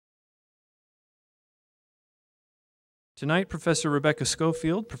Tonight, Professor Rebecca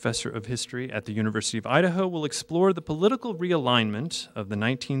Scofield, Professor of History at the University of Idaho, will explore the political realignment of the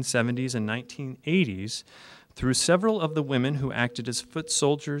 1970s and 1980s through several of the women who acted as foot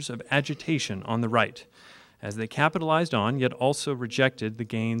soldiers of agitation on the right, as they capitalized on, yet also rejected, the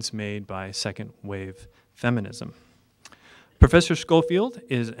gains made by second-wave feminism. Professor Scofield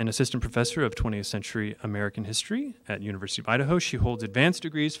is an assistant professor of 20th century American history at University of Idaho. She holds advanced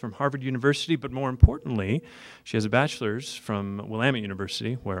degrees from Harvard University, but more importantly, she has a bachelor's from Willamette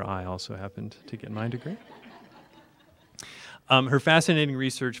University, where I also happened to get my degree. Her fascinating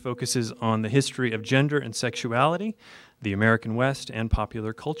research focuses on the history of gender and sexuality, the American West, and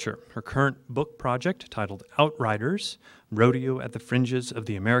popular culture. Her current book project, titled Outriders, Rodeo at the Fringes of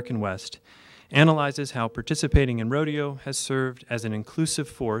the American West, analyzes how participating in rodeo has served as an inclusive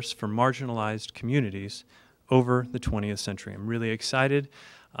force for marginalized communities over the 20th century. I'm really excited.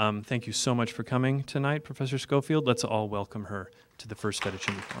 Thank you so much for coming tonight, Professor Scofield. Let's all welcome her to the first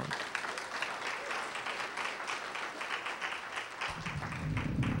Fettuccine Forum.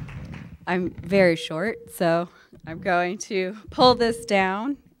 I'm very short, so I'm going to pull this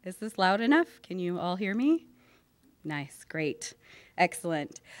down. Is this loud enough? Can you all hear me? Nice, great,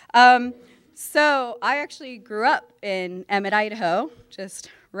 excellent. So I actually grew up in Emmett, Idaho, just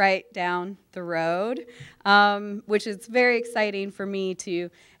right down the road, which is very exciting for me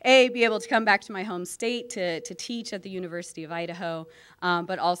to, be able to come back to my home state to teach at the University of Idaho,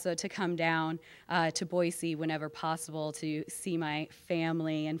 but also to come down to Boise whenever possible to see my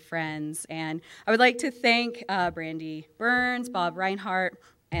family and friends. And I would like to thank Brandy Burns, Bob Reinhardt,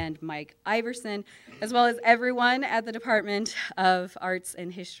 and Mike Iverson, as well as everyone at the Department of Arts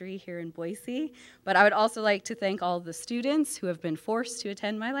and History here in Boise. But I would also like to thank all of the students who have been forced to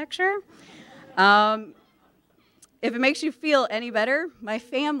attend my lecture. If it makes you feel any better, my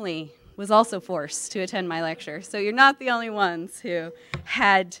family was also forced to attend my lecture, so you're not the only ones who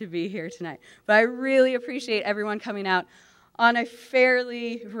had to be here tonight. But I really appreciate everyone coming out on a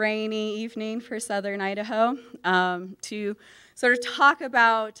fairly rainy evening for Southern Idaho to sort of talk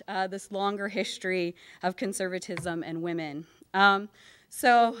about this longer history of conservatism and women.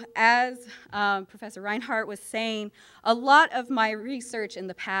 So as Professor Reinhardt was saying, a lot of my research in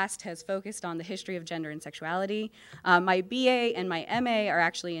the past has focused on the history of gender and sexuality. My BA and my MA are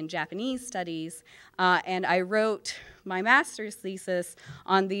actually in Japanese studies, and I wrote my master's thesis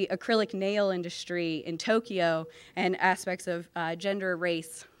on the acrylic nail industry in Tokyo and aspects of gender,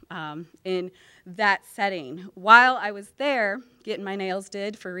 race in that setting. While I was there getting my nails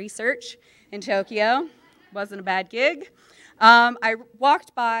did for research in Tokyo, wasn't a bad gig, I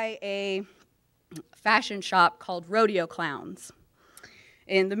walked by a fashion shop called Rodeo Clowns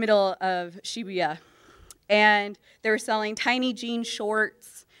in the middle of Shibuya, and they were selling tiny jean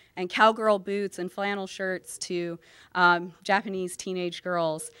shorts and cowgirl boots and flannel shirts to Japanese teenage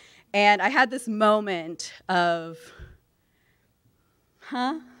girls. And I had this moment of,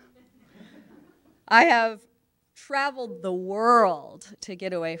 I have traveled the world to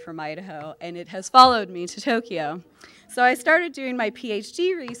get away from Idaho, and it has followed me to Tokyo. So I started doing my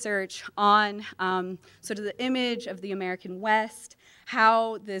PhD research on sort of the image of the American West,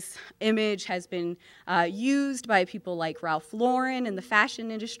 how this image has been used by people like Ralph Lauren in the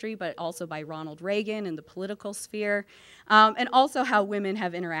fashion industry, but also by Ronald Reagan in the political sphere, and also how women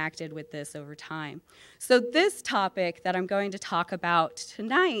have interacted with this over time. So this topic that I'm going to talk about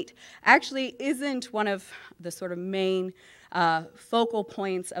tonight actually isn't one of the sort of main focal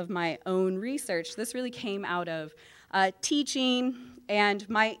points of my own research. This really came out of teaching and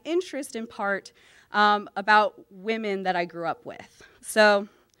my interest in part about women that I grew up with. So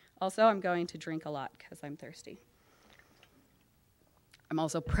also I'm going to drink a lot because I'm thirsty. I'm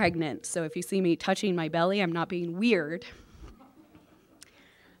also pregnant, so if you see me touching my belly, I'm not being weird.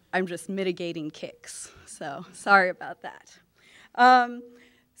 I'm just mitigating kicks, so sorry about that.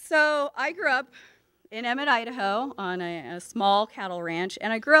 So I grew up in Emmett, Idaho on a small cattle ranch,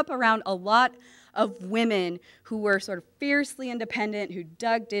 and I grew up around a lot of women who were sort of fiercely independent, who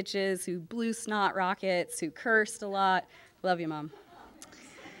dug ditches, who blew snot rockets, who cursed a lot. Love you, Mom.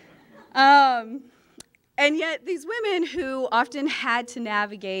 And yet these women who often had to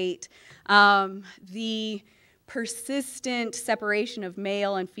navigate the persistent separation of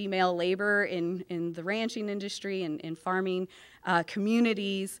male and female labor in the ranching industry and in farming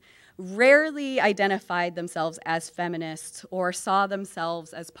communities rarely identified themselves as feminists or saw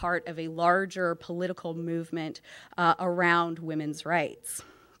themselves as part of a larger political movement around women's rights.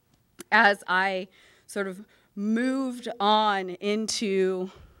 As I sort of moved on into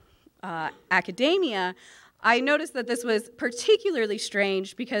academia, I noticed that this was particularly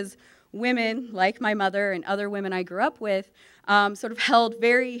strange because women, like my mother and other women I grew up with, sort of held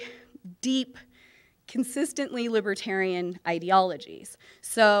very deep, consistently libertarian ideologies.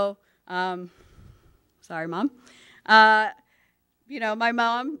 So, sorry, Mom. You know, my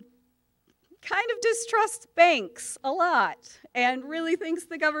mom kind of distrusts banks a lot and really thinks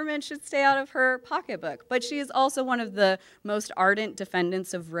the government should stay out of her pocketbook. But she is also one of the most ardent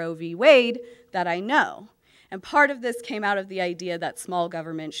defendants of Roe v. Wade that I know. And part of this came out of the idea that small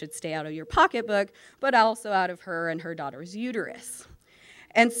government should stay out of your pocketbook, but also out of her and her daughter's uterus.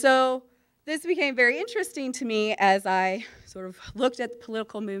 And so this became very interesting to me as I sort of looked at the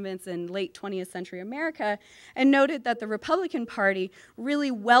political movements in late 20th century America and noted that the Republican Party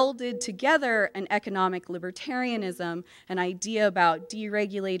really welded together an economic libertarianism, an idea about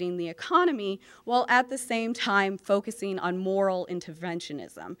deregulating the economy, while at the same time focusing on moral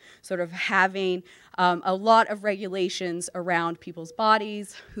interventionism, sort of having a lot of regulations around people's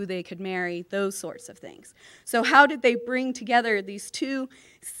bodies, who they could marry, those sorts of things. So how did they bring together these two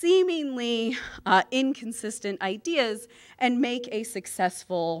seemingly inconsistent ideas and make a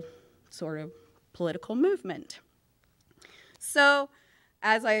successful sort of political movement? So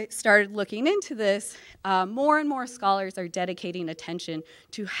as I started looking into this, more and more scholars are dedicating attention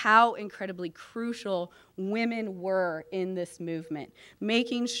to how incredibly crucial women were in this movement,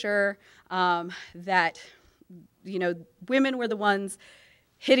 making sure that, you know, women were the ones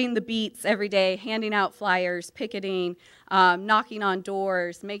hitting the beats every day, handing out flyers, picketing, knocking on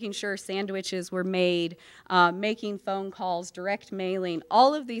doors, making sure sandwiches were made, making phone calls, direct mailing,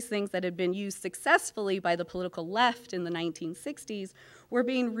 all of these things that had been used successfully by the political left in the 1960s were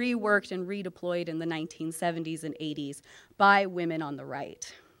being reworked and redeployed in the 1970s and 80s by women on the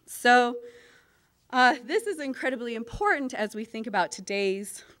right. So this is incredibly important as we think about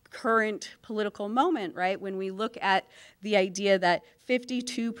today's current political moment, right? When we look at the idea that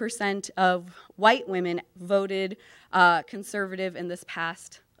 52% of white women voted conservative in this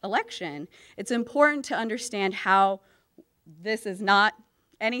past election, it's important to understand how this is not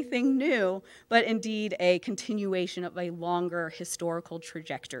anything new, but indeed a continuation of a longer historical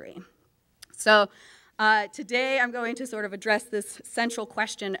trajectory. So today I'm going to sort of address this central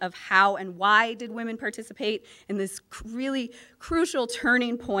question of how and why did women participate in this really crucial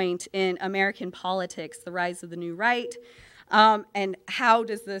turning point in American politics, the rise of the new right, and how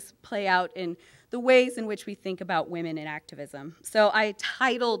does this play out in the ways in which we think about women in activism. So I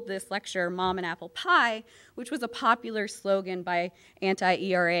titled this lecture Mom and Apple Pie, which was a popular slogan by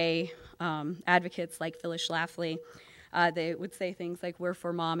anti-ERA advocates like Phyllis Schlafly. They would say things like, we're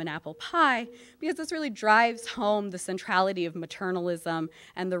for mom and apple pie, because this really drives home the centrality of maternalism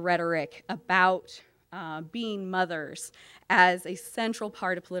and the rhetoric about being mothers as a central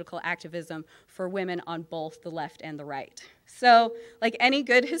part of political activism for women on both the left and the right. So, like any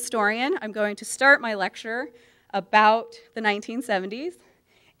good historian, I'm going to start my lecture about the 1970s.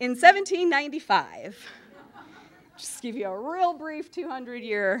 In 1795, just give you a real brief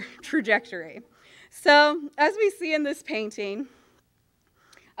 200-year trajectory. So, as we see in this painting,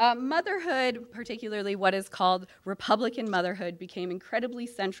 motherhood, particularly what is called Republican motherhood, became incredibly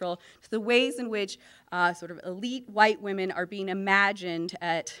central to the ways in which sort of elite white women are being imagined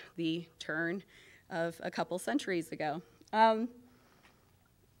at the turn of a couple centuries ago.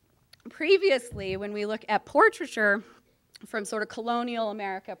 Previously, when we look at portraiture from sort of colonial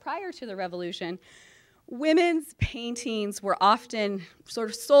America prior to the Revolution, women's paintings were often sort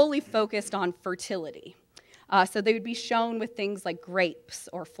of solely focused on fertility. So they would be shown with things like grapes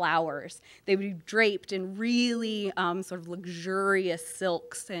or flowers. They would be draped in really sort of luxurious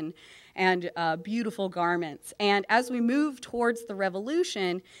silks and beautiful garments. And as we move towards the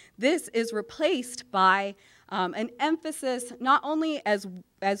Revolution, this is replaced by an emphasis not only as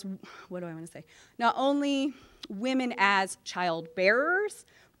what do I want to say? Not only women as child bearers,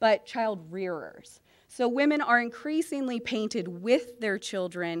 but child rearers. So women are increasingly painted with their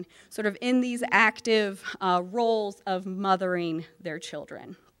children, sort of in these active roles of mothering their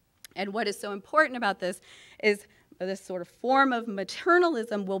children. And what is so important about this is this sort of form of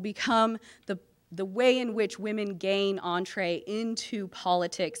maternalism will become the way in which women gain entree into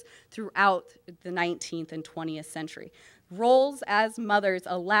politics throughout the 19th and 20th century. Roles as mothers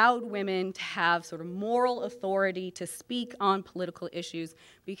allowed women to have sort of moral authority to speak on political issues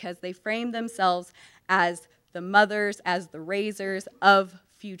because they framed themselves as the mothers, as the raisers of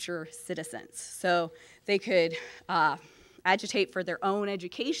future citizens. So they could agitate for their own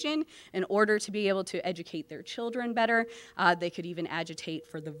education in order to be able to educate their children better. They could even agitate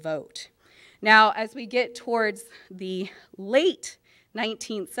for the vote. Now, as we get towards the late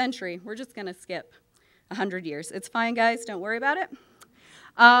 19th century, we're just going to skip 100 years. It's fine, guys. Don't worry about it.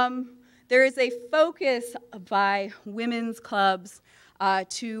 there is a focus by women's clubs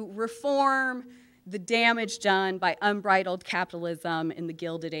to reform the damage done by unbridled capitalism in the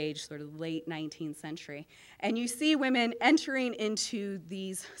Gilded Age, sort of late 19th century. And you see women entering into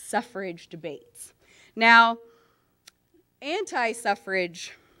these suffrage debates. Now,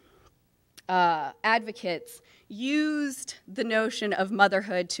 anti-suffrage advocates used the notion of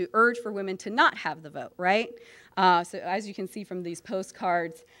motherhood to urge for women to not have the vote, right? So as you can see from these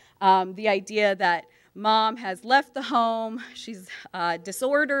postcards, the idea that mom has left the home, she's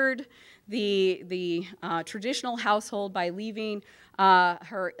disordered the traditional household by leaving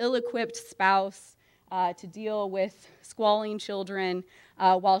her ill-equipped spouse to deal with squalling children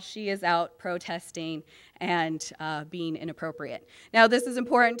while she is out protesting and being inappropriate. Now, this is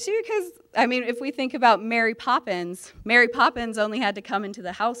important too because, I mean, if we think about Mary Poppins only had to come into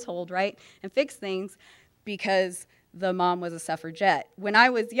the household, right, and fix things because the mom was a suffragette. When I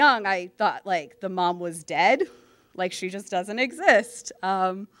was young, I thought, like, the mom was dead, like she just doesn't exist.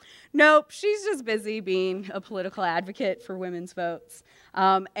 Nope, she's just busy being a political advocate for women's votes.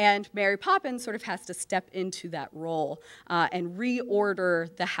 And Mary Poppins sort of has to step into that role and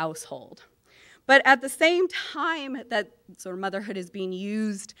reorder the household. But at the same time that sort of motherhood is being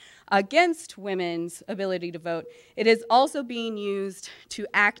used against women's ability to vote, it is also being used to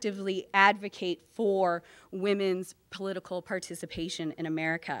actively advocate for women's political participation in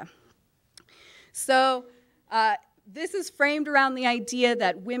America. So this is framed around the idea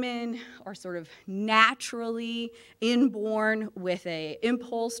that women are sort of naturally inborn with an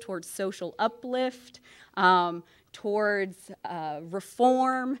impulse towards social uplift, towards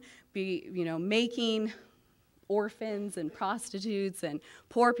reform, making orphans and prostitutes and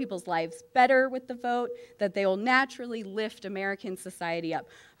poor people's lives better with the vote, that they will naturally lift American society up.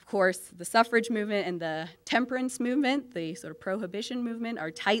 Of course, the suffrage movement and the temperance movement, the sort of prohibition movement,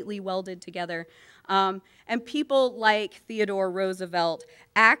 are tightly welded together. And people like Theodore Roosevelt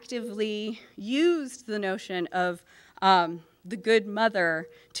actively used the notion of the good mother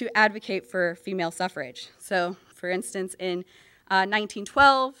to advocate for female suffrage. So, for instance, in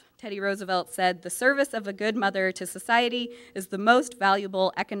 1912, Teddy Roosevelt said, "The service of a good mother to society is the most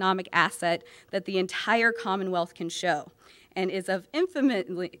valuable economic asset that the entire Commonwealth can show, and is of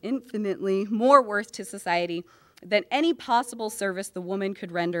infinitely more worth to society than any possible service the woman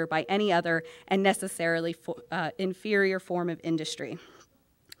could render by any other and necessarily inferior form of industry.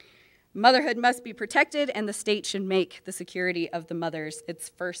 Motherhood must be protected, and the state should make the security of the mothers its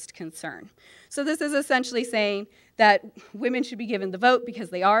first concern." So this is essentially saying that women should be given the vote because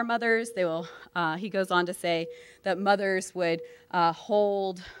they are mothers. They will. He goes on to say that mothers would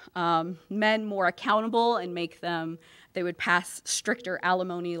hold men more accountable and make them. They would pass stricter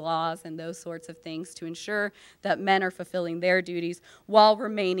alimony laws and those sorts of things to ensure that men are fulfilling their duties while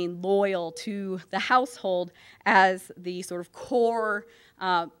remaining loyal to the household as the sort of core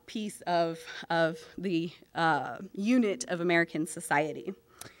piece of the unit of American society.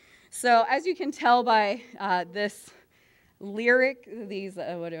 So as you can tell by this lyric,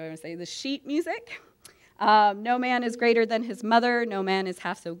 the sheet music, no man is greater than his mother, no man is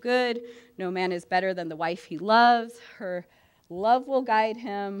half so good, no man is better than the wife he loves, her love will guide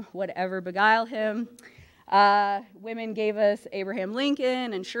him, whatever beguile him. Women gave us Abraham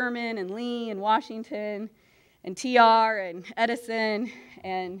Lincoln and Sherman and Lee and Washington and TR and Edison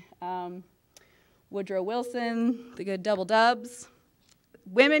and Woodrow Wilson, the good double dubs.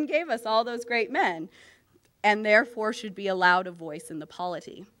 Women gave us all those great men and therefore should be allowed a voice in the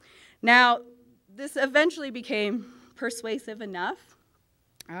polity. Now, this eventually became persuasive enough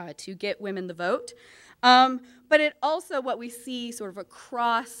to get women the vote, but it also, what we see sort of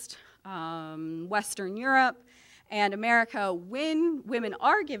across Western Europe and America, when women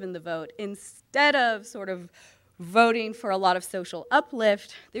are given the vote, instead of sort of voting for a lot of social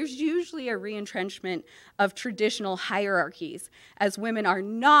uplift, there's usually a re-entrenchment of traditional hierarchies, as women are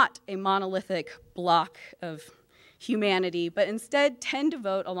not a monolithic block of humanity, but instead tend to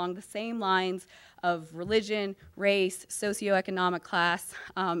vote along the same lines of religion, race, socioeconomic class,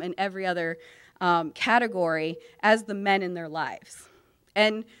 and every other category as the men in their lives.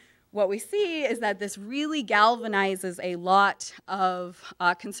 And what we see is that this really galvanizes a lot of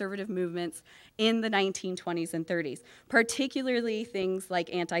conservative movements in the 1920s and 30s, particularly things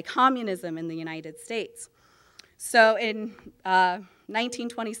like anti-communism in the United States. So in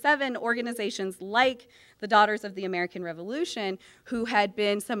 1927, organizations like the Daughters of the American Revolution, who had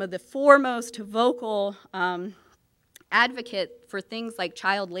been some of the foremost vocal advocate for things like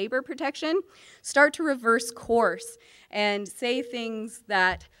child labor protection, start to reverse course and say things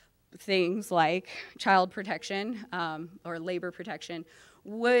like child protection or labor protection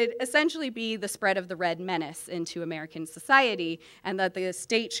would essentially be the spread of the red menace into American society, and that the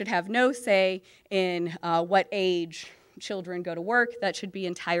state should have no say in what age children go to work. That should be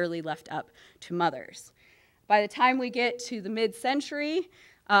entirely left up to mothers. By the time we get to the mid-century,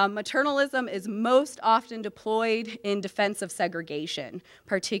 maternalism is most often deployed in defense of segregation,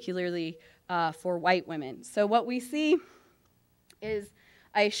 particularly for white women. So what we see is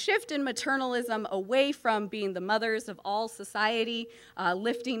a shift in maternalism away from being the mothers of all society,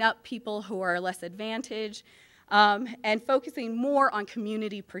 lifting up people who are less advantaged, and focusing more on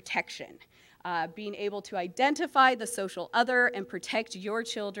community protection, being able to identify the social other and protect your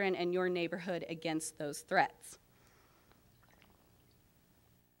children and your neighborhood against those threats.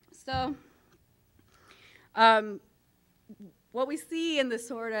 So, what we see in this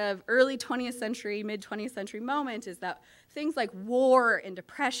sort of early 20th century, mid 20th century moment is that things like war and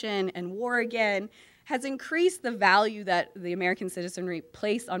depression and war again has increased the value that the American citizenry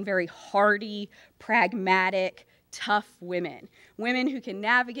place on very hardy, pragmatic, tough women. Women who can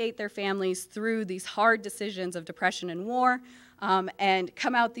navigate their families through these hard decisions of depression and war, and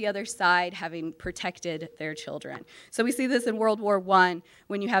come out the other side having protected their children. So we see this in World War I,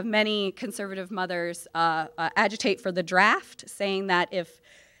 when you have many conservative mothers agitate for the draft, saying that if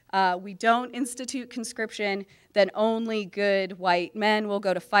we don't institute conscription, then only good white men will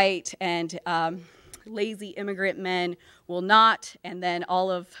go to fight, and lazy immigrant men will not, and then all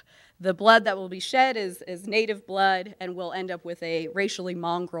of the blood that will be shed is native blood, and we'll end up with a racially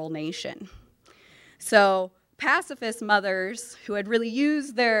mongrel nation. So pacifist mothers who had really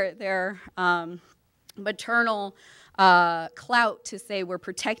used their maternal clout to say we're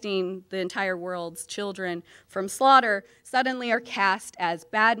protecting the entire world's children from slaughter suddenly are cast as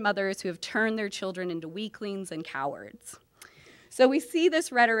bad mothers who have turned their children into weaklings and cowards. So we see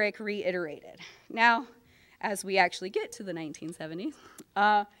this rhetoric reiterated. Now, as we actually get to the 1970s,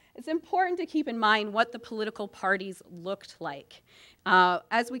 it's important to keep in mind what the political parties looked like.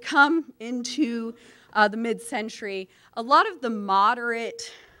 As we come into the mid-century, a lot of the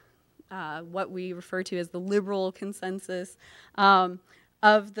moderate, what we refer to as the liberal consensus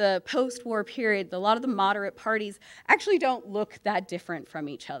of the post-war period, a lot of the moderate parties actually don't look that different from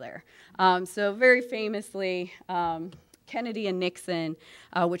each other. So very famously, Kennedy and Nixon,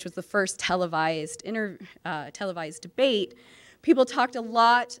 which was the first televised debate, people talked a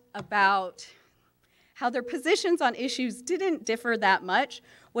lot about how their positions on issues didn't differ that much.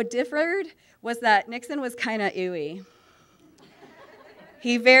 What differed was that Nixon was kind of ooey.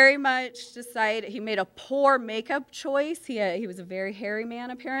 He very much decided, he made a poor makeup choice. He was a very hairy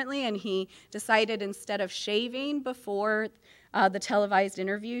man apparently, and he decided instead of shaving before the televised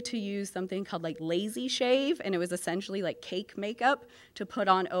interview to use something called like lazy shave, and it was essentially like cake makeup to put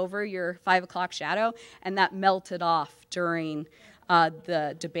on over your 5 o'clock shadow, and that melted off during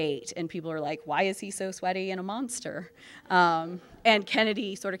the debate, and people were like, why is he so sweaty and a monster? And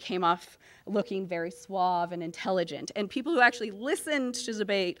Kennedy sort of came off looking very suave and intelligent. And people who actually listened to the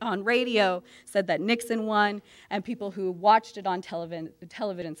debate on radio said that Nixon won, and people who watched it on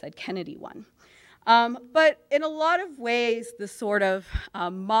television said Kennedy won. But in a lot of ways, the sort of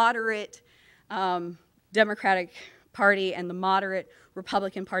moderate Democratic Party and the moderate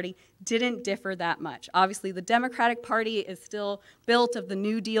Republican Party didn't differ that much. Obviously, the Democratic Party is still built of the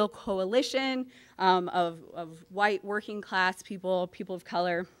New Deal coalition of white working class people, people of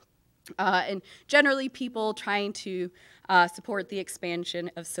color, and generally people trying to support the expansion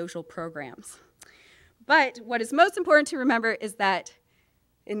of social programs. But what is most important to remember is that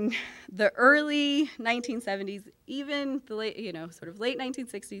in the early 1970s, even the late, sort of late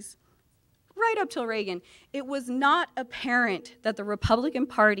 1960s, right up till Reagan, it was not apparent that the Republican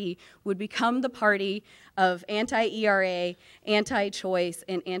Party would become the party of anti-ERA, anti-choice,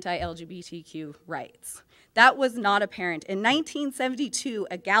 and anti-LGBTQ rights. That was not apparent. In 1972,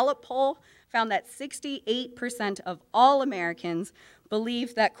 a Gallup poll found that 68% of all Americans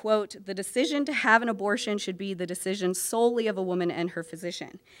believed that, quote, the decision to have an abortion should be the decision solely of a woman and her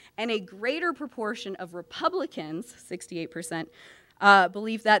physician. And a greater proportion of Republicans, 68%,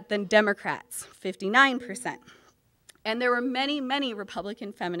 believe that than Democrats, 59%. And there were many, many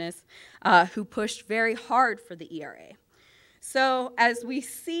Republican feminists who pushed very hard for the ERA. So as we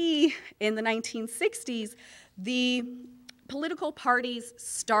see in the 1960s, the political parties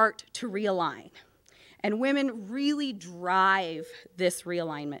start to realign. And women really drive this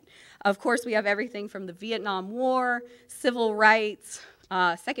realignment. Of course, we have everything from the Vietnam War, civil rights,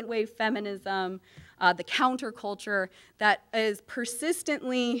 second wave feminism, the counterculture that is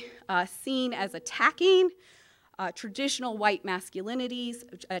persistently seen as attacking traditional white masculinities,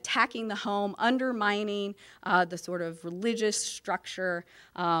 attacking the home, undermining the sort of religious structure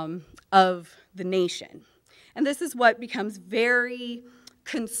of the nation. And this is what becomes very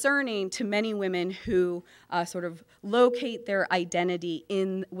concerning to many women who sort of locate their identity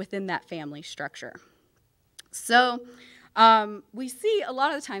within that family structure. So we see a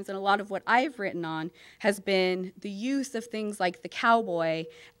lot of the times, and a lot of what I've written on has been the use of things like the cowboy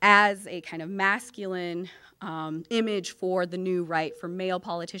as a kind of masculine image for the new right, for male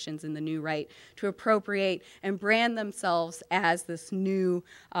politicians in the new right, to appropriate and brand themselves as this new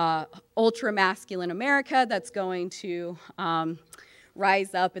ultra-masculine America that's going to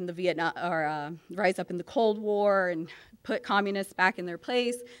rise up in the rise up in the Cold War and put communists back in their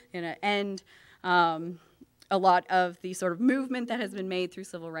place, and end a lot of the sort of movement that has been made through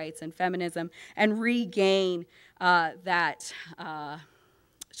civil rights and feminism, and regain that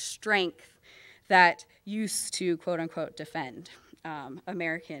strength that used to, quote unquote, defend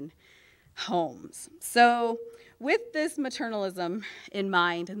American homes. So with this maternalism in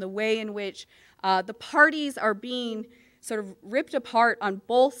mind and the way in which the parties are being sort of ripped apart on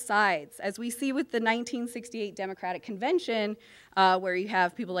both sides, as we see with the 1968 Democratic Convention, where you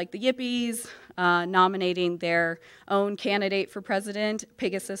have people like the Yippies nominating their own candidate for president,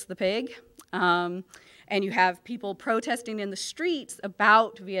 Pegasus the Pig, and you have people protesting in the streets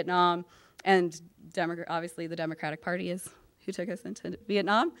about Vietnam, and obviously the Democratic Party is who took us into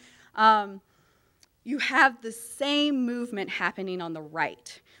Vietnam. You have the same movement happening on the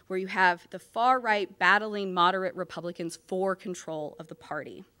right, where you have the far right battling moderate Republicans for control of the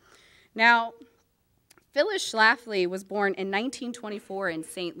party. Now, Phyllis Schlafly was born in 1924 in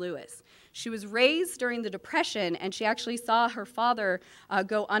St. Louis. She was raised during the Depression, and she actually saw her father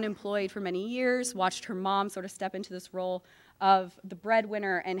go unemployed for many years, watched her mom sort of step into this role of the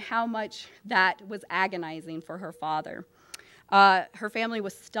breadwinner, and how much that was agonizing for her father. Her family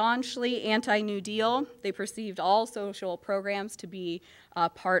was staunchly anti-New Deal. They perceived all social programs to be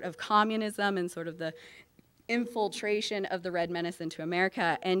part of communism and sort of the infiltration of the Red Menace into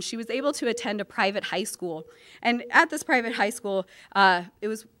America. And she was able to attend a private high school. And at this private high school, it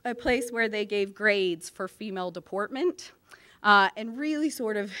was a place where they gave grades for female deportment and really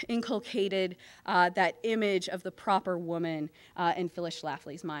sort of inculcated that image of the proper woman in Phyllis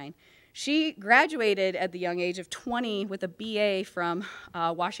Schlafly's mind. She graduated at the young age of 20 with a BA from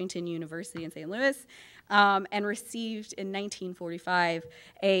Washington University in St. Louis, and received in 1945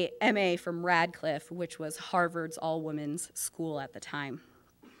 a MA from Radcliffe, which was Harvard's all-women's school at the time.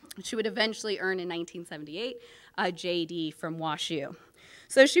 She would eventually earn in 1978 a JD from WashU.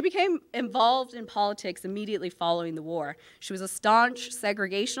 So she became involved in politics immediately following the war. She was a staunch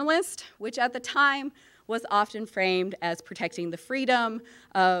segregationalist, which at the time was often framed as protecting the freedom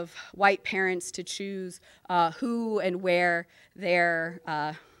of white parents to choose who and where their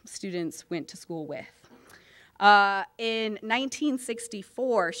students went to school with. In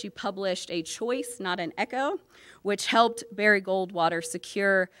 1964, she published A Choice, Not an Echo, which helped Barry Goldwater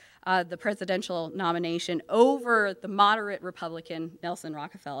secure the presidential nomination over the moderate Republican Nelson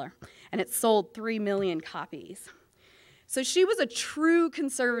Rockefeller, and it sold 3 million copies. So she was a true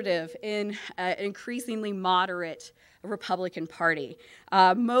conservative in an increasingly moderate Republican Party.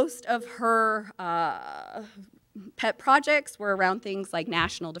 Most of her pet projects were around things like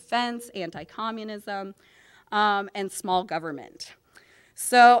national defense, anti-communism, and small government.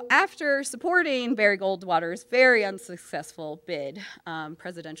 So after supporting Barry Goldwater's very unsuccessful bid,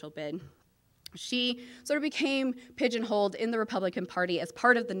 presidential bid, she sort of became pigeonholed in the Republican Party as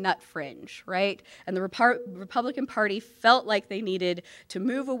part of the nut fringe, right? And the Republican Party felt like they needed to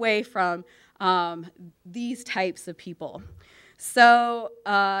move away from these types of people. So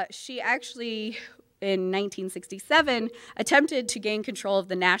she actually, in 1967, attempted to gain control of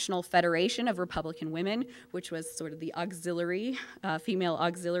the National Federation of Republican Women, which was sort of the auxiliary, female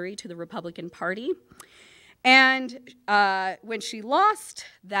auxiliary to the Republican Party. And when she lost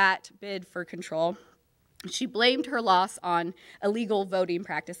that bid for control, she blamed her loss on illegal voting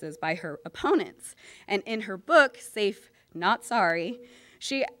practices by her opponents. And in her book, Safe, Not Sorry,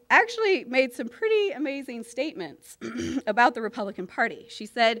 she actually made some pretty amazing statements about the Republican Party. She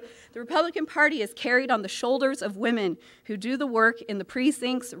said, "The Republican Party is carried on the shoulders of women who do the work in the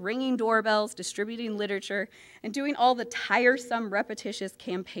precincts, ringing doorbells, distributing literature, and doing all the tiresome, repetitious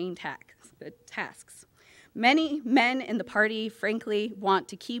campaign tasks. Many men in the party, frankly, want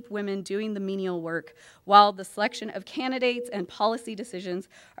to keep women doing the menial work, while the selection of candidates and policy decisions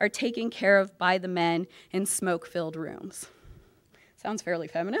are taken care of by the men in smoke-filled rooms." Sounds fairly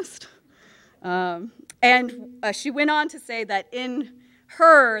feminist. And she went on to say that in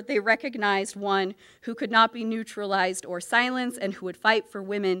her, they recognized one who could not be neutralized or silenced and who would fight for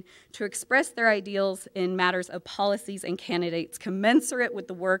women to express their ideals in matters of policies and candidates commensurate with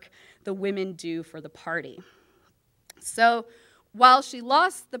the work the women do for the party. So while she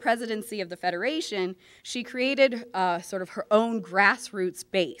lost the presidency of the Federation, she created sort of her own grassroots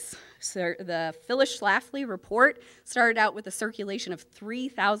base. So the Phyllis Schlafly report started out with a circulation of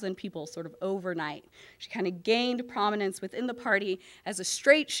 3,000 people sort of overnight. She kind of gained prominence within the party as a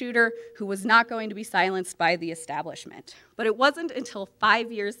straight shooter who was not going to be silenced by the establishment. But it wasn't until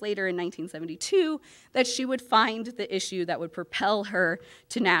 5 years later in 1972 that she would find the issue that would propel her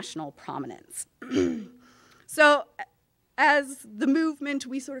to national prominence. So, as the movement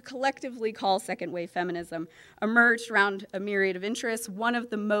we sort of collectively call second wave feminism emerged around a myriad of interests, one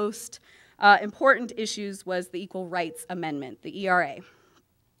of the most important issues was the Equal Rights Amendment, the ERA.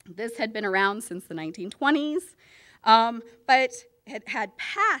 This had been around since the 1920s, but it had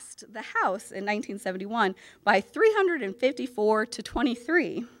passed the House in 1971 by 354 to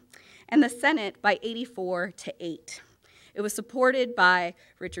 23, and the Senate by 84 to 8. It was supported by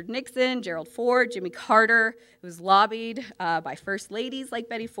Richard Nixon, Gerald Ford, Jimmy Carter. It was lobbied by First Ladies like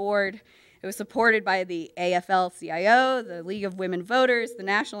Betty Ford. It was supported by the AFL-CIO, the League of Women Voters, the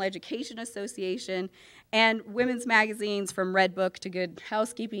National Education Association, and women's magazines from Red Book to Good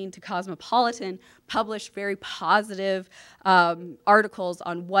Housekeeping to Cosmopolitan published very positive articles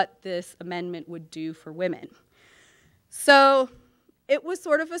on what this amendment would do for women. So it was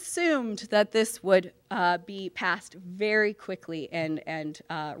sort of assumed that this would be passed very quickly and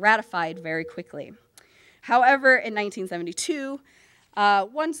ratified very quickly. However, in 1972,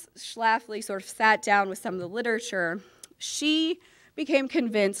 once Schlafly sort of sat down with some of the literature, she became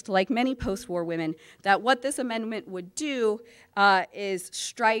convinced, like many post-war women, that what this amendment would do is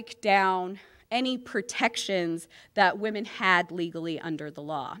strike down any protections that women had legally under the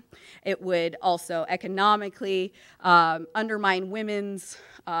law. It would also economically undermine women's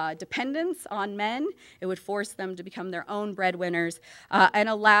dependence on men. It would force them to become their own breadwinners and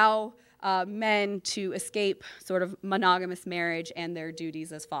allow men to escape sort of monogamous marriage and their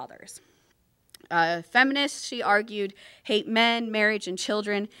duties as fathers. Feminists, she argued, hate men, marriage, and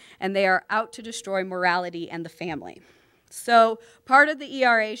children, and they are out to destroy morality and the family. So part of the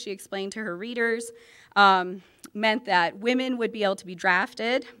ERA, she explained to her readers, meant that women would be able to be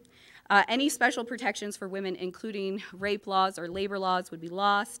drafted. Any special protections for women, including rape laws or labor laws, would be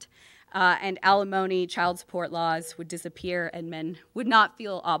lost, and alimony, child support laws would disappear, and men would not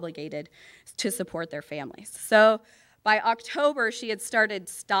feel obligated to support their families. So by October, she had started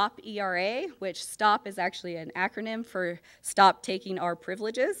STOP ERA, which STOP is actually an acronym for Stop Taking Our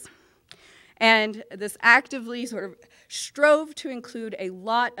Privileges. And this actively sort of strove to include a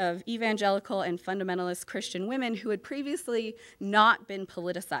lot of evangelical and fundamentalist Christian women who had previously not been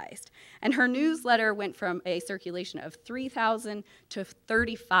politicized. And her newsletter went from a circulation of 3,000 to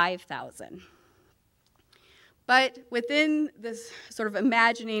 35,000. But within this sort of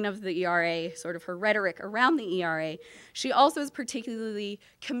imagining of the ERA, sort of her rhetoric around the ERA, she also is particularly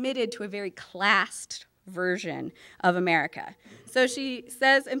committed to a very classed version of America. So she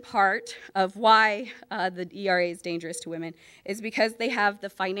says in part of why the ERA is dangerous to women is because they have the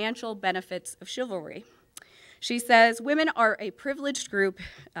financial benefits of chivalry. She says, women are a privileged group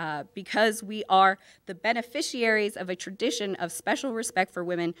because we are the beneficiaries of a tradition of special respect for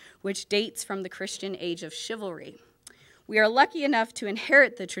women which dates from the Christian age of chivalry. We are lucky enough to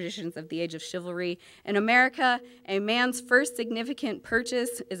inherit the traditions of the age of chivalry. In America, a man's first significant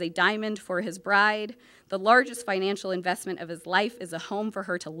purchase is a diamond for his bride. The largest financial investment of his life is a home for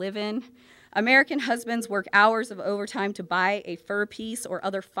her to live in. American husbands work hours of overtime to buy a fur piece or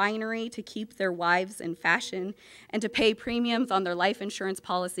other finery to keep their wives in fashion and to pay premiums on their life insurance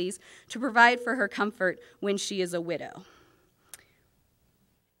policies to provide for her comfort when she is a widow.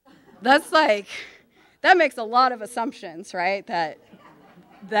 That makes a lot of assumptions, right? That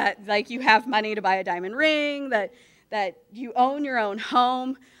like you have money to buy a diamond ring, that you own your own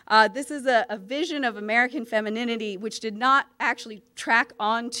home. This is a vision of American femininity which did not actually track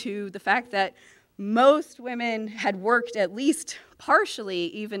onto the fact that most women had worked at least partially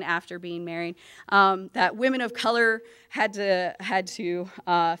even after being married, that women of color had to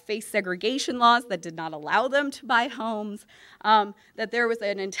face segregation laws that did not allow them to buy homes, that there was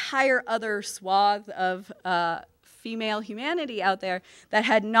an entire other swath of female humanity out there that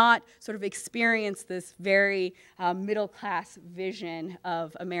had not sort of experienced this very middle-class vision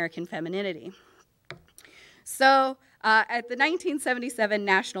of American femininity. So At the 1977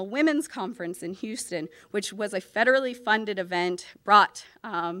 National Women's Conference in Houston, which was a federally funded event brought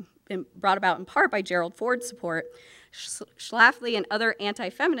about in part by Gerald Ford's support, Schlafly and other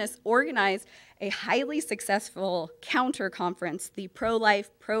anti-feminists organized a highly successful counter-conference, the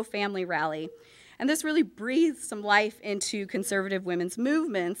Pro-Life, Pro-Family Rally. And this really breathed some life into conservative women's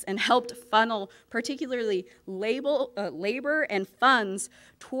movements and helped funnel particularly labor and funds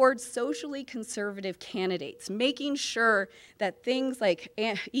towards socially conservative candidates, making sure that things like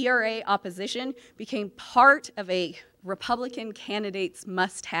ERA opposition became part of a Republican candidate's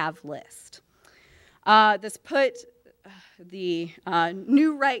must-have list. This put the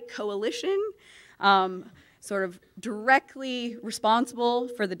New Right Coalition sort of directly responsible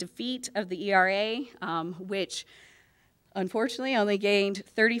for the defeat of the ERA, which unfortunately only gained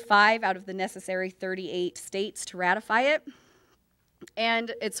 35 out of the necessary 38 states to ratify it.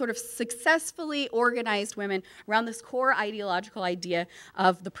 And it sort of successfully organized women around this core ideological idea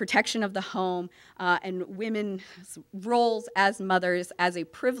of the protection of the home and women's roles as mothers as a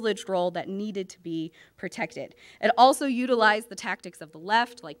privileged role that needed to be protected. It also utilized the tactics of the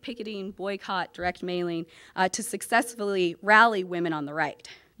left, like picketing, boycott, direct mailing, to successfully rally women on the right.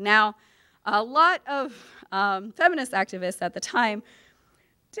 Now, a lot of feminist activists at the time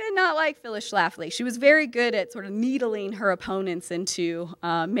did not like Phyllis Schlafly. She was very good at sort of needling her opponents into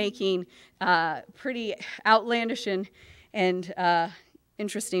making pretty outlandish and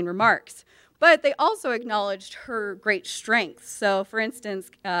interesting remarks. But they also acknowledged her great strengths. So, for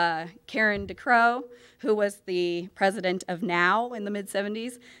instance, Karen DeCrow, who was the president of NOW in the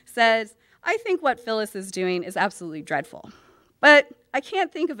mid-70s, says, "I think what Phyllis is doing is absolutely dreadful. But I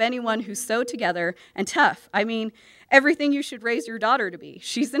can't think of anyone who's so together and tough. I mean, everything you should raise your daughter to be.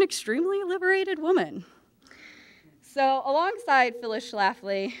 She's an extremely liberated woman." So alongside Phyllis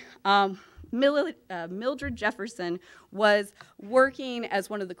Schlafly, Mildred Jefferson was working as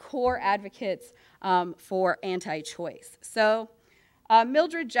one of the core advocates for anti-choice. So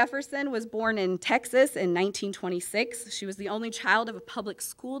Mildred Jefferson was born in Texas in 1926. She was the only child of a public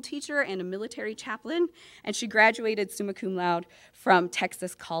school teacher and a military chaplain, and she graduated summa cum laude from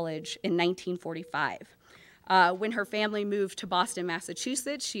Texas College in 1945. When her family moved to Boston,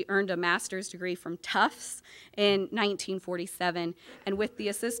 Massachusetts, she earned a master's degree from Tufts in 1947, and with the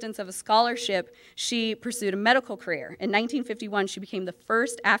assistance of a scholarship, she pursued a medical career. In 1951, she became the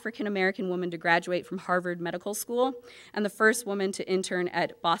first African-American woman to graduate from Harvard Medical School and the first woman to intern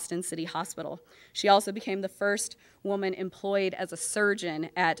at Boston City Hospital. She also became the first woman employed as a surgeon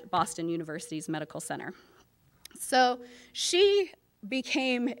at Boston University's Medical Center. So she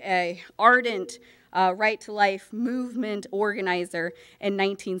became an ardent Right to Life movement organizer in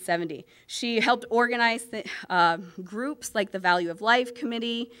 1970. She helped organize groups like the Value of Life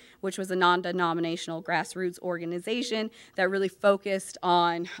Committee, which was a non-denominational grassroots organization that really focused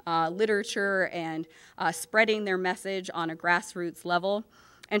on literature and spreading their message on a grassroots level.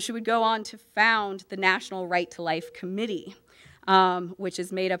 And she would go on to found the National Right to Life Committee, which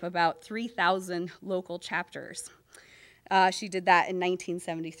is made up of about 3,000 local chapters. She did that in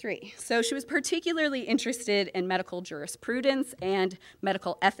 1973. So she was particularly interested in medical jurisprudence and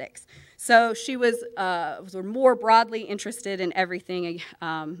medical ethics. So she was more broadly interested in everything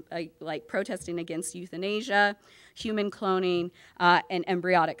like protesting against euthanasia, human cloning, and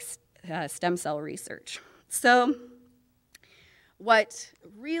embryonic stem cell research. So what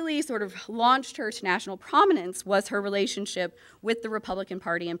really sort of launched her to national prominence was her relationship with the Republican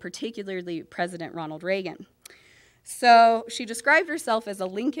Party, and particularly President Ronald Reagan. So she described herself as a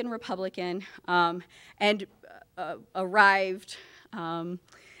Lincoln Republican and arrived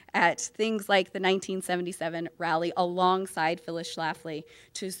at things like the 1977 rally alongside Phyllis Schlafly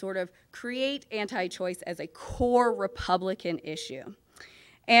to sort of create anti-choice as a core Republican issue.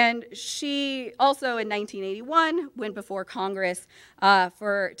 And she also, in 1981, went before Congress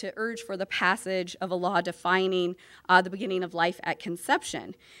to urge for the passage of a law defining the beginning of life at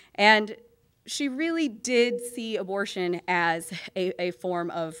conception. And she really did see abortion as a form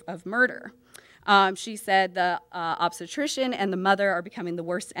of murder. She said the obstetrician and the mother are becoming the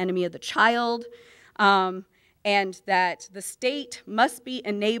worst enemy of the child, and that the state must be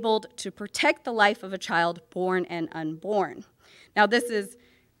enabled to protect the life of a child born and unborn. Now, this is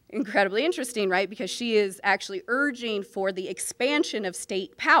incredibly interesting, right? Because she is actually urging for the expansion of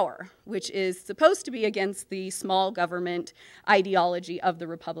state power, which is supposed to be against the small government ideology of the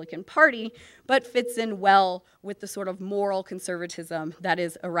Republican Party, but fits in well with the sort of moral conservatism that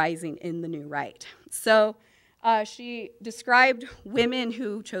is arising in the new right. So she described women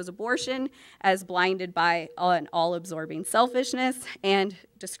who chose abortion as blinded by an all-absorbing selfishness, and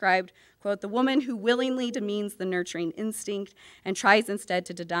described Quote, "The woman who willingly demeans the nurturing instinct and tries instead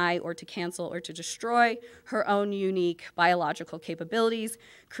to deny or to cancel or to destroy her own unique biological capabilities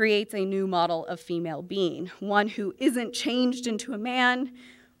creates a new model of female being, one who isn't changed into a man,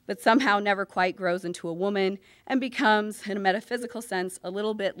 but somehow never quite grows into a woman and becomes, in a metaphysical sense, a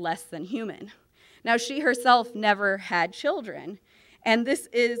little bit less than human." Now, she herself never had children, and this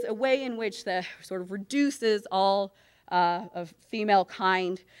is a way in which the sort of reduces all of female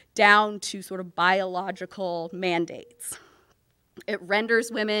kind down to sort of biological mandates. It renders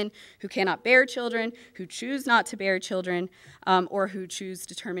women who cannot bear children, who choose not to bear children, or who choose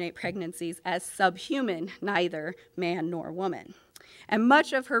to terminate pregnancies as subhuman, neither man nor woman. And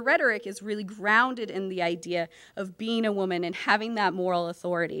much of her rhetoric is really grounded in the idea of being a woman and having that moral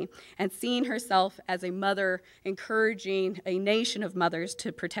authority and seeing herself as a mother, encouraging a nation of mothers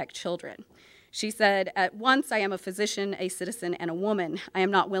to protect children. She said, "At once I am a physician, a citizen, and a woman. I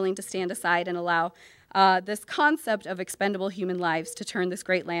am not willing to stand aside and allow this concept of expendable human lives to turn this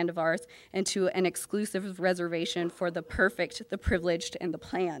great land of ours into an exclusive reservation for the perfect, the privileged, and the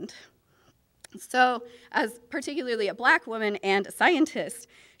planned." So, as particularly a black woman and a scientist,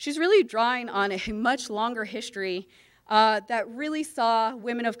 she's really drawing on a much longer history that really saw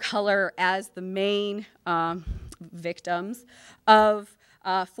women of color as the main victims of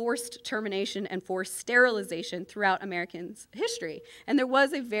forced termination and forced sterilization throughout American history. And there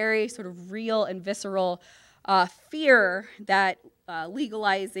was a very sort of real and visceral fear that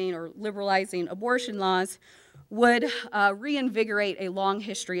legalizing or liberalizing abortion laws would reinvigorate a long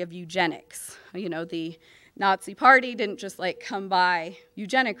history of eugenics. You know, the Nazi Party didn't just like come by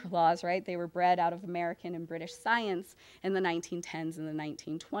eugenic laws, right? They were bred out of American and British science in the 1910s and the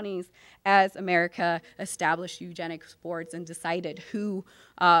 1920s as America established eugenics boards and decided who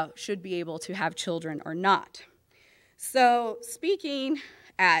should be able to have children or not. So speaking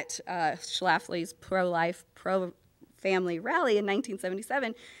at Schlafly's pro-life, pro-family rally in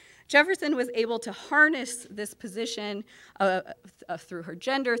 1977, Jefferson was able to harness this position through her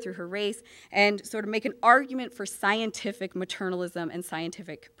gender, through her race, and sort of make an argument for scientific maternalism and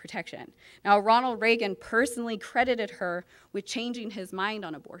scientific protection. Now, Ronald Reagan personally credited her with changing his mind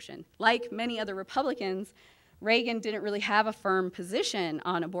on abortion. Like many other Republicans, Reagan didn't really have a firm position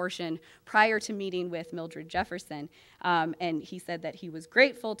on abortion prior to meeting with Mildred Jefferson, and he said that he was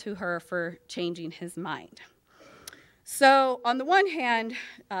grateful to her for changing his mind. So on the one hand,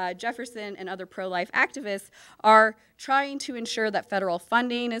 Jefferson and other pro-life activists are trying to ensure that federal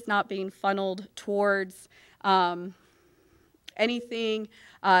funding is not being funneled towards anything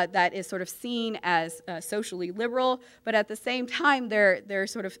that is sort of seen as socially liberal, but at the same time, they're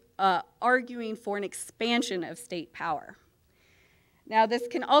sort of arguing for an expansion of state power. Now, this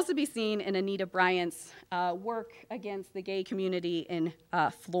can also be seen in Anita Bryant's work against the gay community in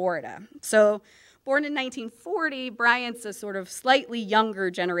Florida. So, born in 1940, Bryant's a sort of slightly younger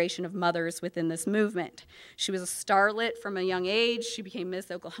generation of mothers within this movement. She was a starlet from a young age. She became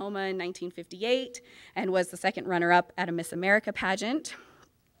Miss Oklahoma in 1958 and was the second runner-up at a Miss America pageant.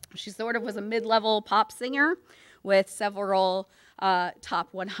 She sort of was a mid-level pop singer with several top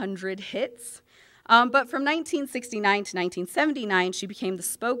 100 hits. But from 1969 to 1979, she became the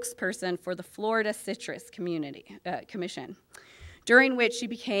spokesperson for the Florida Citrus Commission, during which she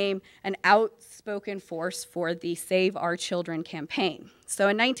became an outspoken force for the Save Our Children campaign. So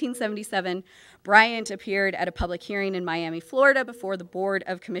in 1977, Bryant appeared at a public hearing in Miami, Florida, before the Board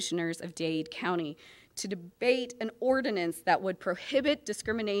of Commissioners of Dade County to debate an ordinance that would prohibit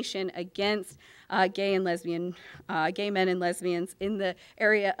discrimination against gay men and lesbians in the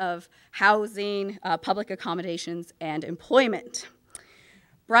area of housing, public accommodations, and employment.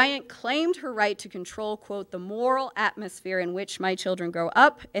 Bryant claimed her right to control, quote, the moral atmosphere in which my children grow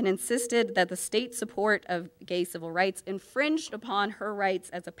up, and insisted that the state support of gay civil rights infringed upon her rights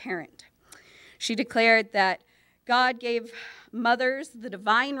as a parent. She declared that God gave mothers the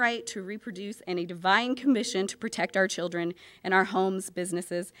divine right to reproduce and a divine commission to protect our children in our homes,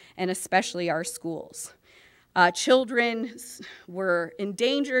 businesses, and especially our schools. Children were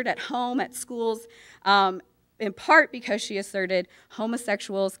endangered at home, at schools, in part because she asserted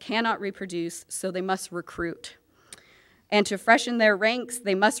homosexuals cannot reproduce, so they must recruit. And to freshen their ranks,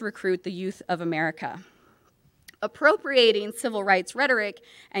 they must recruit the youth of America. Appropriating civil rights rhetoric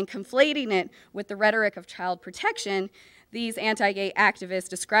and conflating it with the rhetoric of child protection, these anti-gay activists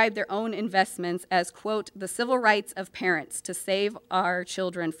describe their own investments as, quote, the civil rights of parents to save our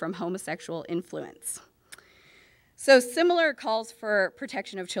children from homosexual influence. So similar calls for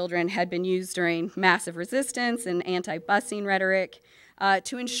protection of children had been used during massive resistance and anti-busing rhetoric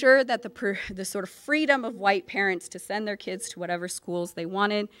to ensure that the sort of freedom of white parents to send their kids to whatever schools they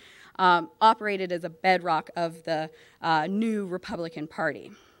wanted operated as a bedrock of the new Republican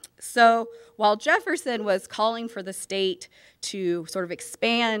Party. So while Jefferson was calling for the state to sort of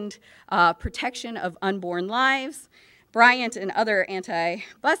expand protection of unborn lives, Bryant and other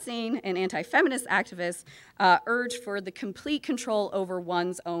anti-busing and anti-feminist activists urged for the complete control over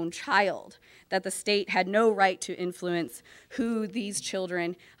one's own child, that the state had no right to influence who these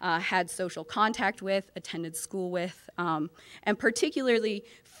children had social contact with, attended school with, and particularly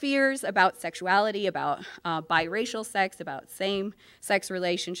fears about sexuality, about biracial sex, about same-sex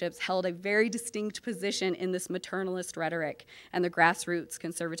relationships held a very distinct position in this maternalist rhetoric and the grassroots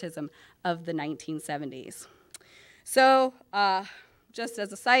conservatism of the 1970s. So, just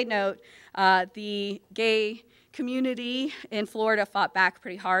as a side note, the gay community in Florida fought back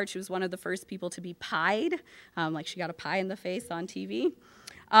pretty hard. She was one of the first people to be pied, like she got a pie in the face on TV.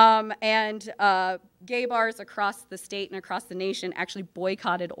 Gay bars across the state and across the nation actually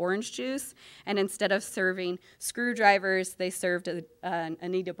boycotted orange juice, and instead of serving screwdrivers, they served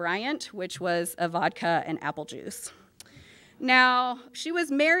Anita Bryant, which was a vodka and apple juice. Now, she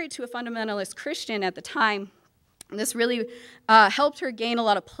was married to a fundamentalist Christian at the time. This really helped her gain a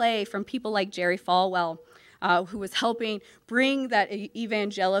lot of play from people like Jerry Falwell, who was helping bring that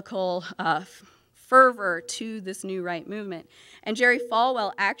evangelical fervor to this new right movement. And Jerry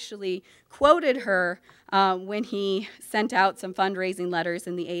Falwell actually quoted her when he sent out some fundraising letters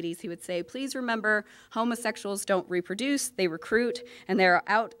in the 80s. He would say, "Please remember, homosexuals don't reproduce, they recruit, and they're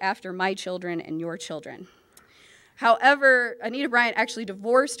out after my children and your children." However, Anita Bryant actually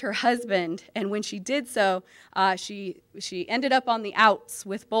divorced her husband, and when she did so, she ended up on the outs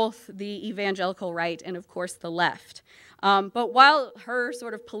with both the evangelical right and, of course, the left. But while her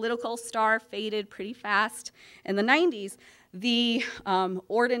sort of political star faded pretty fast in the 90s, the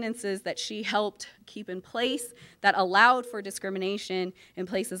ordinances that she helped keep in place that allowed for discrimination in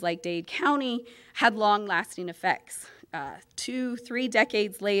places like Dade County had long-lasting effects. 2-3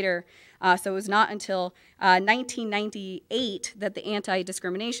 decades later, so it was not until 1998 that the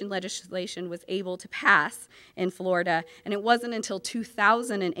anti-discrimination legislation was able to pass in Florida, and it wasn't until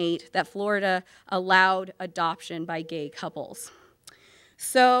 2008 that Florida allowed adoption by gay couples.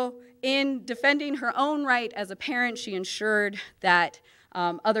 So in defending her own right as a parent, she ensured that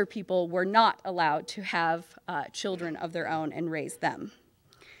other people were not allowed to have children of their own and raise them.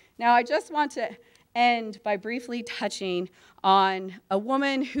 Now, I just want to end by briefly touching on a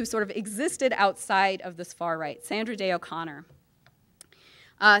woman who sort of existed outside of this far right, Sandra Day O'Connor.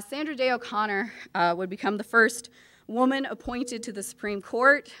 Sandra Day O'Connor would become the first woman appointed to the Supreme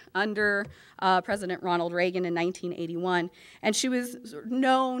Court under President Ronald Reagan in 1981. And she was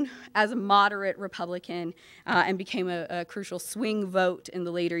known as a moderate Republican and became a crucial swing vote in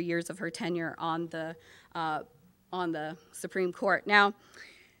the later years of her tenure on the Supreme Court. Now,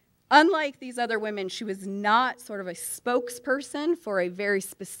 unlike these other women, she was not sort of a spokesperson for a very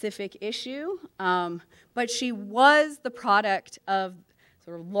specific issue, but she was the product of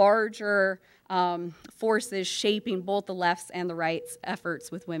sort of larger forces shaping both the left's and the right's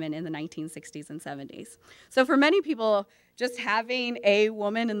efforts with women in the 1960s and 70s. So for many people, just having a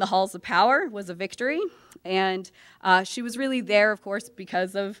woman in the halls of power was a victory, and she was really there, of course,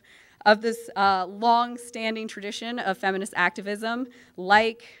 because of this long-standing tradition of feminist activism,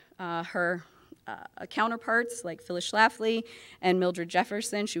 like her counterparts like Phyllis Schlafly and Mildred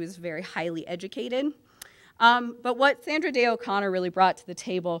Jefferson. She was very highly educated. But what Sandra Day O'Connor really brought to the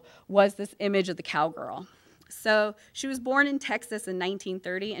table was this image of the cowgirl. So she was born in Texas in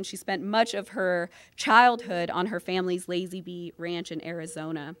 1930, and she spent much of her childhood on her family's Lazy Bee Ranch in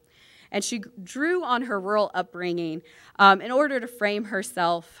Arizona. And she drew on her rural upbringing in order to frame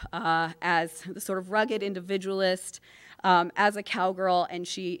herself as the sort of rugged individualist, as a cowgirl, and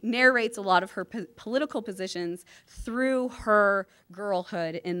she narrates a lot of her political positions through her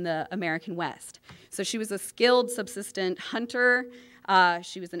girlhood in the American West. So she was a skilled subsistent hunter,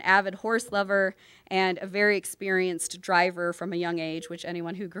 she was an avid horse lover, and a very experienced driver from a young age, which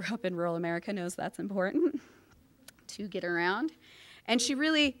anyone who grew up in rural America knows that's important to get around. And she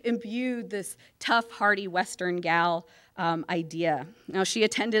really imbued this tough, hardy Western gal idea. Now, she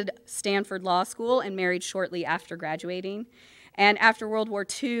attended Stanford Law School and married shortly after graduating. And after World War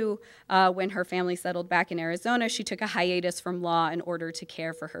II, when her family settled back in Arizona, she took a hiatus from law in order to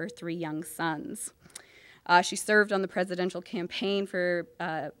care for her 3 young sons. She served on the presidential campaign for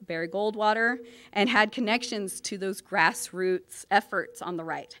Barry Goldwater and had connections to those grassroots efforts on the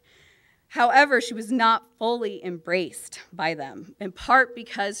right. However, she was not fully embraced by them, in part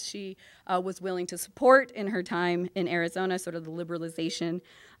because she was willing to support in her time in Arizona sort of the liberalization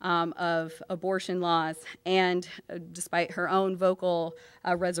of abortion laws, and despite her own vocal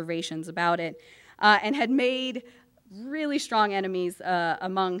reservations about it, and had made really strong enemies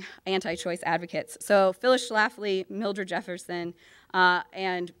among anti-choice advocates. So Phyllis Schlafly, Mildred Jefferson,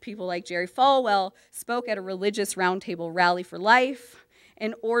 and people like Jerry Falwell spoke at a religious roundtable rally for life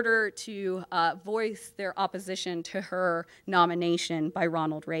in order to voice their opposition to her nomination by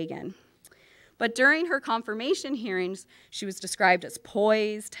Ronald Reagan. But during her confirmation hearings, she was described as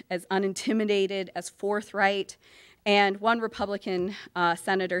poised, as unintimidated, as forthright. And one Republican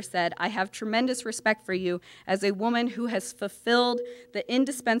senator said, "I have tremendous respect for you as a woman who has fulfilled the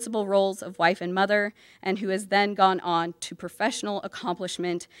indispensable roles of wife and mother, and who has then gone on to professional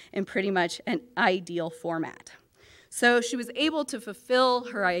accomplishment in pretty much an ideal format." So she was able to fulfill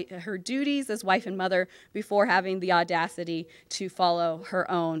her duties as wife and mother before having the audacity to follow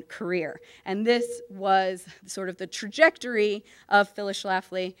her own career. And this was sort of the trajectory of Phyllis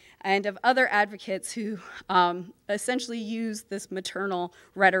Schlafly and of other advocates who essentially used this maternal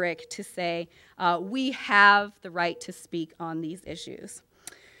rhetoric to say, we have the right to speak on these issues.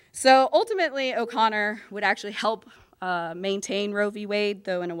 So ultimately, O'Connor would actually help maintain Roe v. Wade,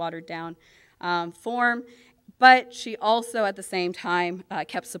 though in a watered down form. But she also, at the same time,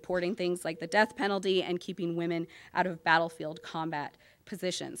 kept supporting things like the death penalty and keeping women out of battlefield combat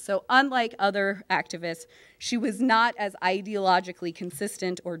positions. So unlike other activists, she was not as ideologically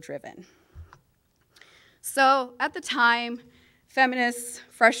consistent or driven. So at the time, feminists,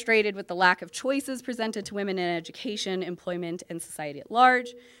 frustrated with the lack of choices presented to women in education, employment, and society at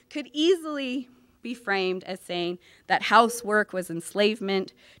large, could easily be framed as saying that housework was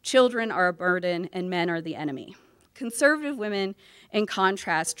enslavement, children are a burden, and men are the enemy. Conservative women, in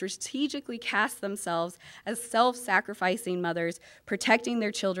contrast, strategically cast themselves as self-sacrificing mothers, protecting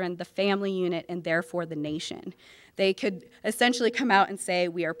their children, the family unit, and therefore the nation. They could essentially come out and say,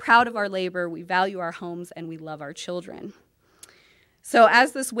 we are proud of our labor, we value our homes, and we love our children. So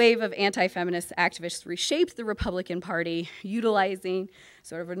as this wave of anti-feminist activists reshaped the Republican Party, utilizing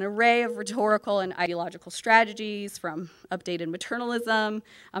sort of an array of rhetorical and ideological strategies, from updated maternalism,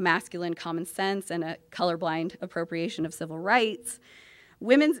 a masculine common sense, and a colorblind appropriation of civil rights,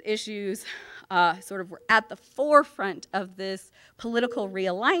 women's issues sort of were at the forefront of this political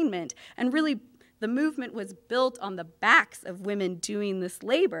realignment, and really the movement was built on the backs of women doing this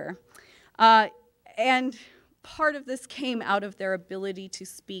labor. And part of this came out of their ability to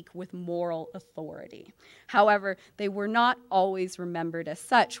speak with moral authority. However, they were not always remembered as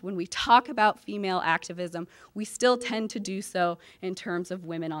such. When we talk about female activism, we still tend to do so in terms of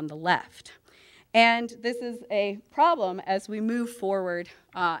women on the left. And this is a problem as we move forward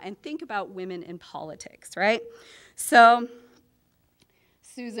and think about women in politics, right? So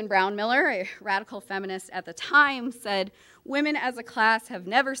Susan Brown Miller, a radical feminist at the time, said, "Women as a class have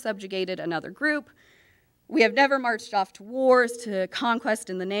never subjugated another group. We have never marched off to wars, to conquest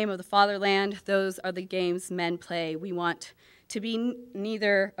in the name of the fatherland. Those are the games men play. We want to be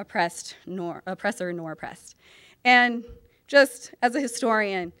neither oppressor nor oppressed." And just as a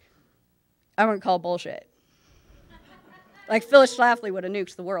historian, I'm going to call bullshit. Like, Phyllis Schlafly would have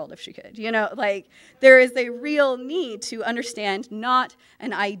nuked the world if she could. You know, like, there is a real need to understand not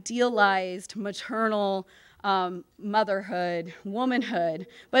an idealized maternal motherhood, womanhood,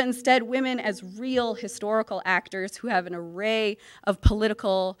 but instead women as real historical actors who have an array of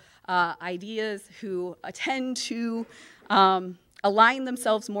political ideas, who tend to align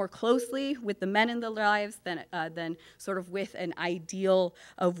themselves more closely with the men in their lives than sort of with an ideal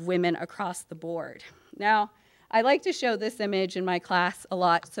of women across the board. Now, I like to show this image in my class a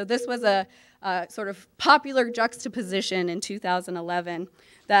lot. So this was a sort of popular juxtaposition in 2011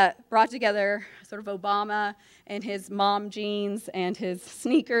 that brought together sort of Obama in his mom jeans and his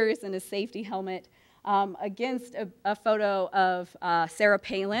sneakers and his safety helmet against a photo of Sarah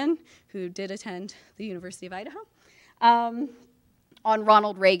Palin, who did attend the University of Idaho, on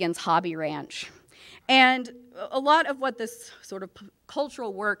Ronald Reagan's hobby ranch. And a lot of what this sort of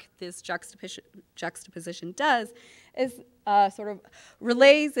cultural work, this juxtaposition does, is sort of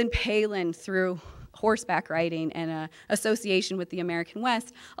relays in Palin through horseback riding and association with the American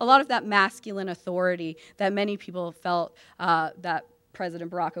West, a lot of that masculine authority that many people felt that President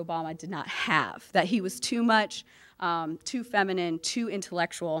Barack Obama did not have, that he was too much, too feminine, too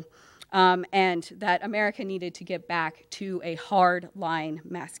intellectual, and that America needed to get back to a hard-line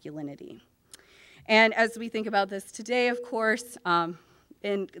masculinity. And as we think about this today, of course,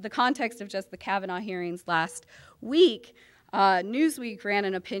 in the context of just the Kavanaugh hearings last week, Newsweek ran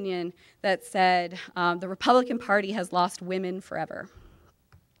an opinion that said the Republican Party has lost women forever,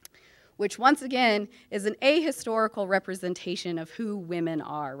 which once again is an ahistorical representation of who women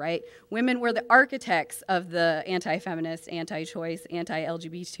are, right? Women were the architects of the anti-feminist, anti-choice,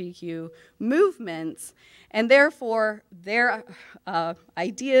 anti-LGBTQ movements, and therefore their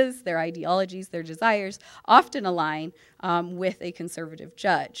ideas, their ideologies, their desires often align with a conservative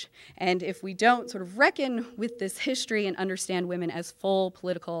judge. And if we don't sort of reckon with this history and understand women as full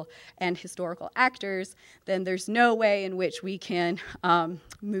political and historical actors, then there's no way in which we can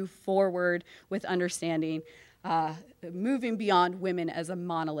move forward with understanding, moving beyond women as a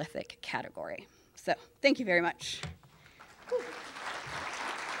monolithic category. So thank you very much. Whew.